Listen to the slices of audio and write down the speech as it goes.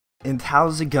And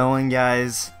how's it going,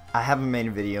 guys? I haven't made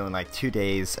a video in like 2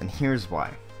 days, and here's why.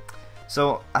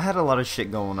 So I had a lot of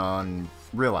shit going on in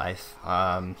real life.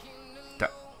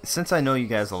 Since I know you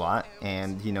guys a lot,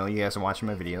 and you guys are watching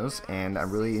my videos, and I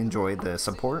really enjoy the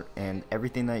support and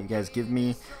everything that you guys give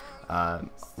me.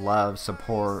 Love,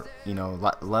 support,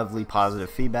 lovely positive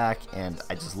feedback, and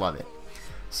I just love it.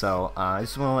 So I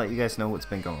just want to let you guys know what's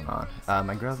been going on.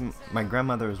 My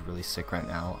grandmother is really sick right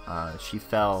now. She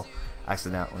fell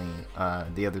accidentally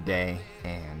the other day,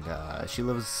 and she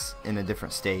lives in a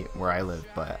different state where I live,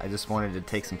 but I just wanted to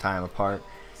take some time apart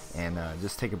and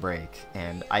just take a break.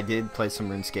 And I did play some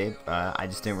RuneScape. I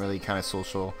just didn't really kind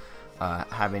of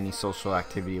have any social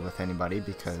activity with anybody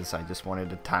because I just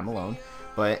wanted a time alone.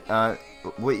 But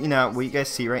what you guys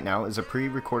see right now is a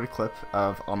pre-recorded clip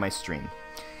on my stream.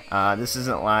 This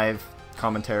isn't live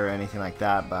commentary or anything like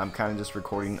that, but I'm kind of just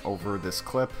recording over this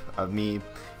clip of me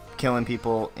killing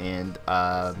people in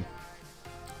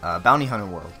Bounty Hunter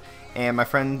World. And my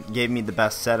friend gave me the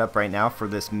best setup right now for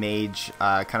this mage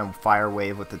kind of fire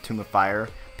wave with the Tomb of Fire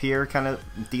pier kind of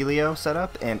dealio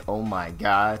setup. And oh my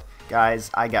god, guys,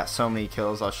 I got so many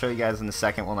kills. I'll show you guys in a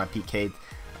second what my PK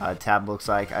tab looks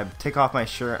like. I take off my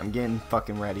shirt. I'm getting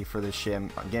fucking ready for this shit.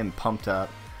 I'm getting pumped up.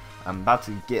 I'm about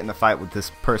to get in a fight with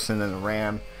this person in the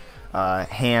ram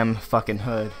ham fucking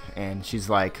hood, and she's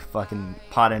like fucking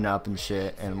potting up and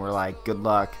shit, and we're like, good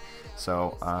luck.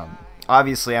 So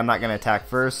obviously I'm not gonna attack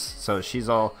first, so she's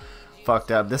all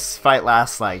fucked up. This fight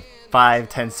lasts like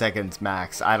 5-10 seconds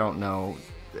max. I don't know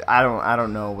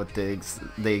what the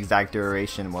exact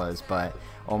duration was, but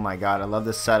oh my god, I love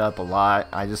this setup a lot.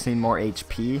 I just need more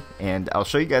HP, and I'll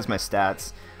show you guys my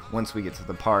stats once we get to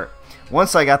the part.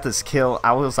 Once I got this kill,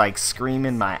 I was like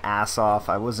screaming my ass off.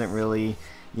 I wasn't really,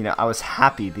 I was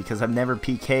happy because I've never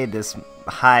PK'd this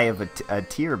high of a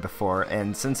tier before,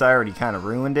 and since I already kind of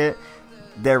ruined it,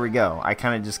 there we go. I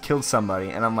kind of just killed somebody,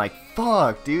 and I'm like,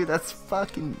 fuck, dude, that's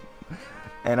fucking,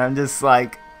 and I'm just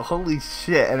like, holy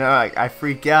shit, and I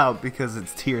freak out because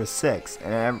it's tier 6,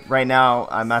 and right now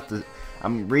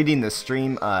I'm reading the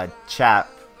stream chat,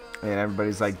 and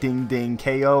everybody's like, ding ding,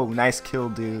 KO, nice kill,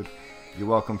 dude. You're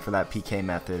welcome for that PK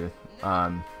method.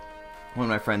 One of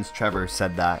my friends, Trevor,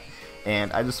 said that.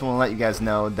 And I just want to let you guys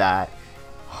know that,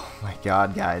 oh my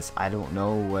god, guys, I don't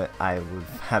know what I would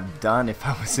have done if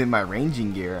I was in my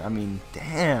ranging gear. I mean,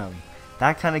 damn.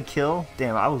 That kind of kill?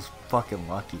 Damn, I was fucking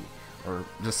lucky. Or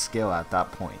just skill at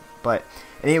that point. But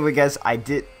anyway, guys, I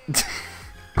did...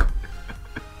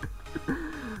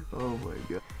 Oh my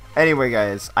god. Anyway,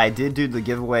 guys, I did do the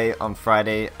giveaway on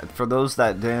Friday. For those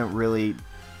that didn't really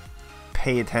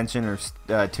pay attention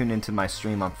or tune into my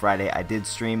stream on Friday, I did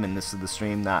stream, and this is the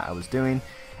stream that I was doing.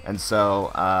 And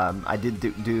so I did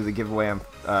do the giveaway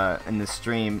in the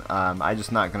stream. I'm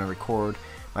just not going to record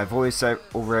my voice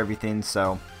over everything,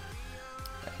 so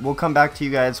we'll come back to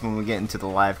you guys when we get into the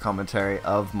live commentary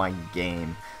of my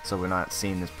game, so we're not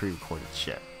seeing this pre-recorded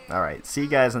shit. Alright, see you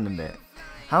guys in a bit.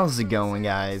 How's it going,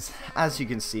 guys? As you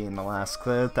can see in the last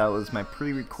clip, that was my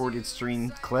pre-recorded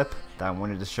stream clip that I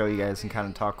wanted to show you guys and kind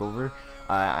of talk over.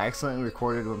 I accidentally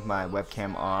recorded with my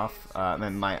webcam off,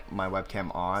 and my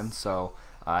webcam on, so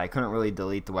I couldn't really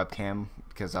delete the webcam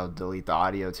because I would delete the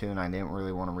audio too, and I didn't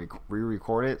really want to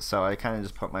re-record it, so I kind of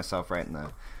just put myself right in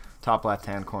the top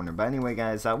left-hand corner. But anyway,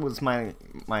 guys, that was my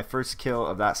first kill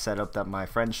of that setup that my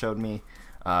friend showed me.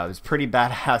 It was pretty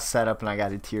badass setup, and I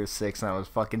got a tier 6, and I was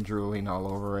fucking drooling all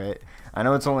over it. I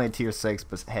know it's only a tier 6,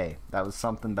 but hey, that was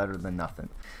something better than nothing.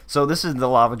 So this is the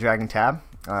Lava Dragon tab.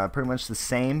 Pretty much the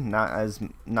same, not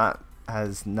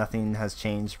as nothing has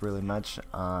changed really much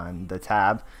on the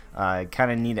tab. I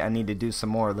need to do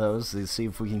some more of those to see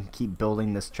if we can keep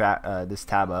building this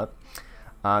tab up.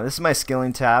 This is my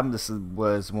skilling tab. This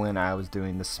was when I was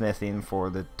doing the smithing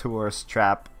for the tourist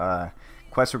trap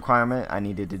quest requirement. I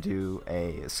needed to do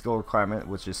a skill requirement,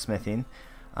 which is smithing.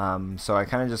 So I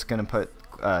kind of just gonna put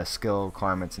skill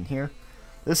requirements in here.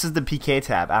 This is the PK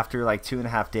tab. After like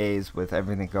 2.5 days with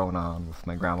everything going on with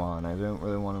my grandma, and I didn't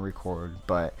really want to record,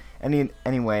 but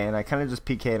anyway, and I kind of just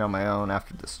PK'd on my own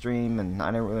after the stream, and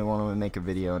I didn't really want to make a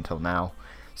video until now.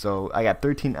 So I got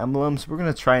 13 emblems. We're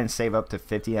gonna try and save up to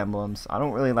 50 emblems. I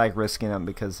don't really like risking them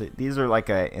because these are like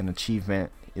an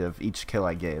achievement of each kill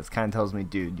I get. It kind of tells me,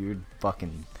 dude, you're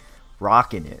fucking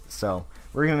rocking it. So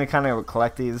we're gonna kind of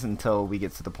collect these until we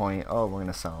get to the point, oh, we're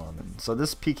gonna sell them. And so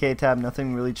this PK tab,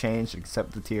 nothing really changed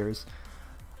except the tiers.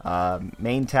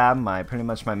 Main tab, pretty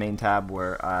much my main tab,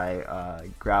 where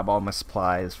I grab all my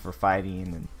supplies for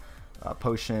fighting, and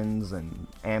potions and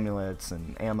amulets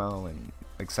and ammo and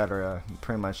etc.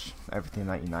 Pretty much everything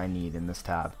that I need in this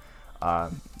tab.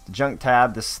 Junk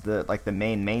tab. This is the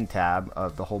main tab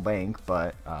of the whole bank,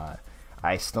 but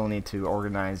I still need to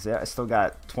organize it. I still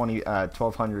got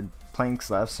 1,200 planks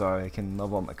left, so I can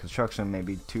level up my construction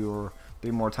maybe 2 or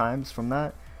 3 more times from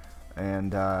that.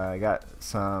 And I got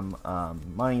some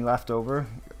money left over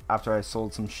after I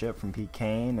sold some shit from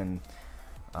pking, and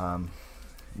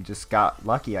just got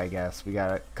lucky, I guess. We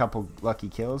got a couple lucky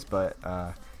kills, but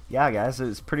yeah, guys,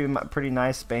 it's pretty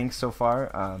nice bank so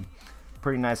far.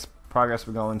 Pretty nice progress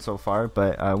we're going so far,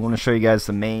 but I want to show you guys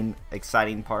the main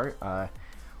exciting part.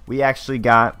 We actually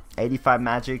got 85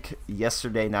 magic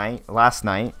last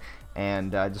night,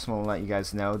 and I just want to let you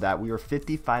guys know that we were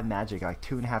 55 magic like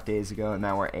 2.5 days ago, and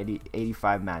now we're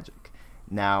 85 magic.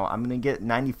 Now I'm gonna get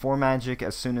 94 magic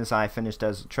as soon as I finish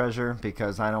Desert Treasure,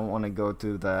 because I don't want to go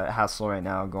through the hassle right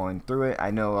now going through it.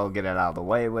 I know I'll get it out of the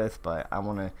way with, but I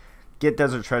want to get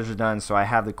Desert Treasure done so I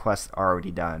have the quest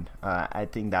already done. I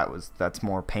think that's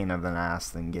more pain of an ass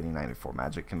than getting 94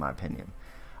 magic in my opinion.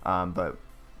 But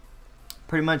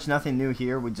pretty much nothing new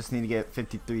here. We just need to get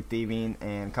 53 thieving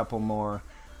and a couple more.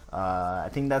 I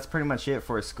think that's pretty much it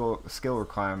for a skill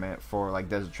requirement for like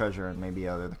Desert Treasure and maybe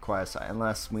other quests,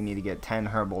 unless we need to get 10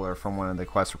 herbaler from one of the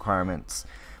quest requirements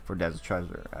for Desert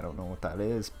Treasure. I don't know what that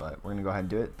is, but we're gonna go ahead and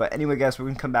do it. But anyway, guys, we're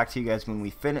gonna come back to you guys when we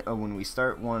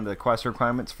start one of the quest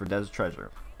requirements for Desert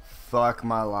Treasure. Fuck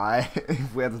my life.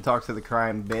 We have to talk to the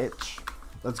crime bitch.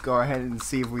 Let's go ahead and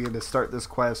see if we get to start this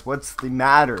quest. What's the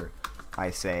matter,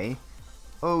 I say?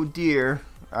 Oh dear,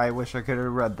 I wish I could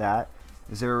have read that.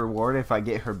 Is there a reward if I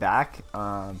get her back?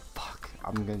 Fuck,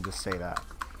 I'm gonna just say that.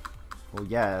 Well,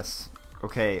 yes.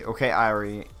 Okay,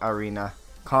 Irina,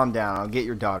 calm down. I'll get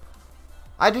your daughter.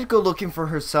 I did go looking for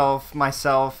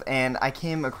myself, and I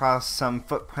came across some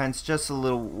footprints just a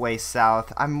little way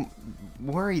south. I'm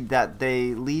worried that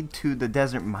they lead to the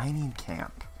desert mining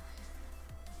camp.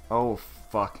 Oh,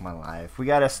 fuck my life. We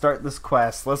gotta start this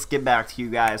quest. Let's get back to you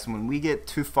guys when we get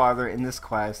too farther in this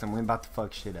quest, and we're about to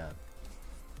fuck shit up.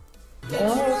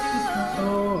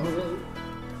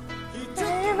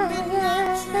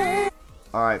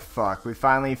 Alright, fuck. We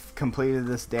finally completed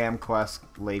this damn quest,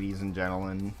 ladies and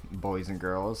gentlemen, boys and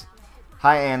girls.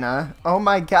 Hi, Anna. Oh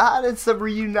my god, it's a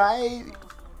reunite!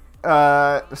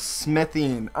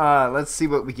 Smithing. Let's see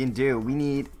what we can do. We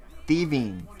need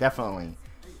thieving, definitely.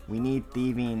 We need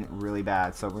thieving really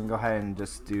bad, so we're gonna go ahead and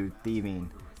just do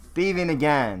thieving. Thieving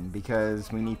again,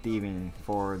 because we need thieving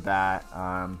for that,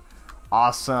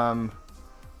 awesome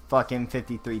fucking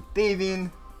 53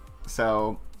 thieving.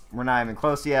 So we're not even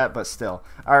close yet, but still.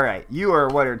 Alright, you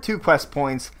are 2 quest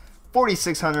points,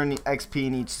 4,600 XP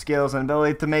in each skills, and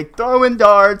ability to make throwing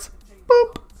darts.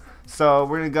 Boop. So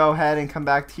we're gonna go ahead and come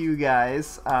back to you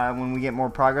guys when we get more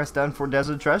progress done for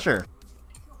Desert Treasure.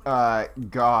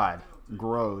 God,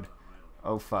 Grode.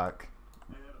 Oh fuck.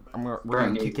 We're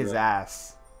gonna kick his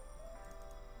ass.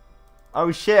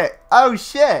 Oh shit. Oh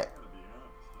shit.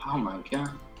 Oh my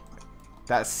god.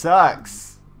 That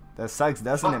sucks. That sucks,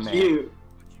 doesn't it, man? You.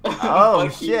 Oh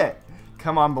shit.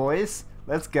 Come on, boys.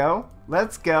 Let's go.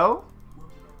 Let's go.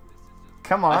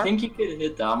 Come on. I think you could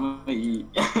hit that. I'm gonna eat.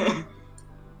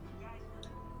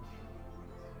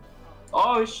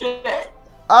 Oh shit.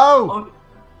 Oh.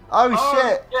 Oh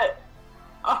shit.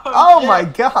 Oh shit. my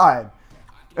god.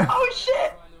 Oh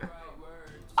shit.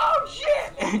 Oh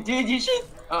shit. Dude, you should.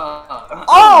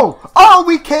 Oh! Oh,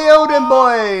 we KO'd him,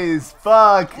 boys!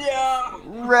 Fuck! Yeah!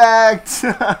 Wrecked!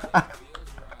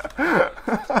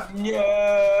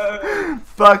 Yeah!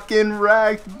 Fucking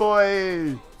wrecked,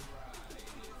 boy!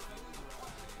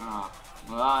 Oh,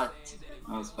 that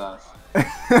was fast.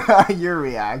 Your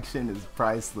reaction is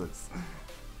priceless.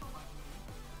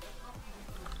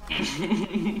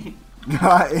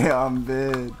 Goddamn,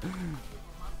 dude.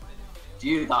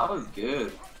 Dude, that was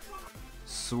good.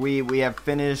 Sweet, we have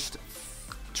finished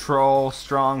Troll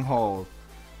Stronghold.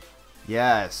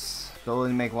 Yes,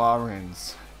 ability to make law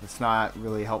runes. It's not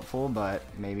really helpful, but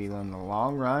maybe in the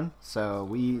long run. So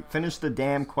we finished the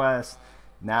damn quest.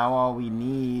 Now all we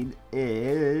need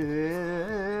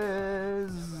is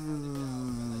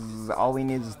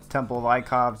Temple of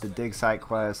Ikov, the dig site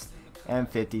quest, and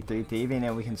 53 thieving,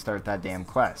 and we can start that damn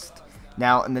quest.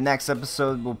 Now in the next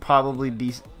episode we'll probably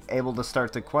be able to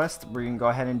start the quest. We're gonna go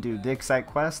ahead and do dig site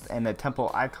quest and the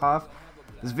Temple Ikov.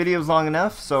 This video is long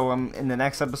enough, so in the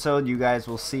next episode you guys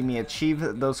will see me achieve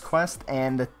those quests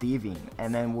and the thieving,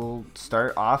 and then we'll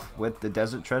start off with the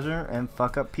Desert Treasure and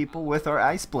fuck up people with our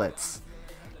ice splits.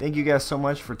 Thank you guys so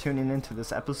much for tuning into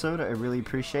this episode. I really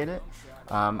appreciate it.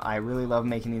 I really love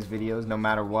making these videos no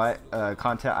matter what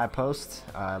content I post.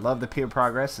 I love the peer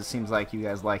progress. It seems like you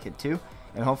guys like it too,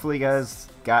 and hopefully you guys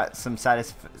got some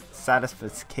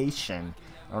satisfaction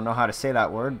I don't know how to say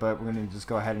that word, but we're going to just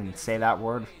go ahead and say that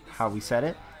word how we said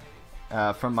it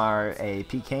from our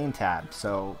pking tab.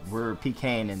 So we're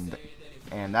pking,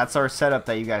 and that's our setup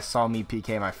that you guys saw me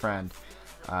PK my friend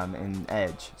in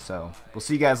Edge. So we'll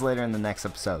see you guys later in the next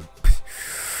episode.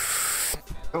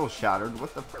 Oh, shattered.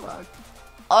 What the fuck?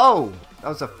 Oh, that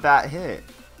was a fat hit.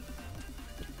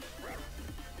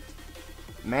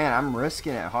 Man, I'm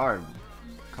risking it hard.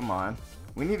 Come on.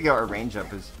 We need to get our range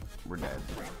up as we're dead.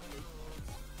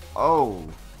 Oh,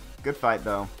 good fight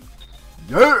though.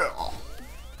 Yeah!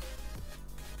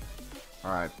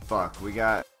 Alright, fuck. We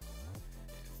got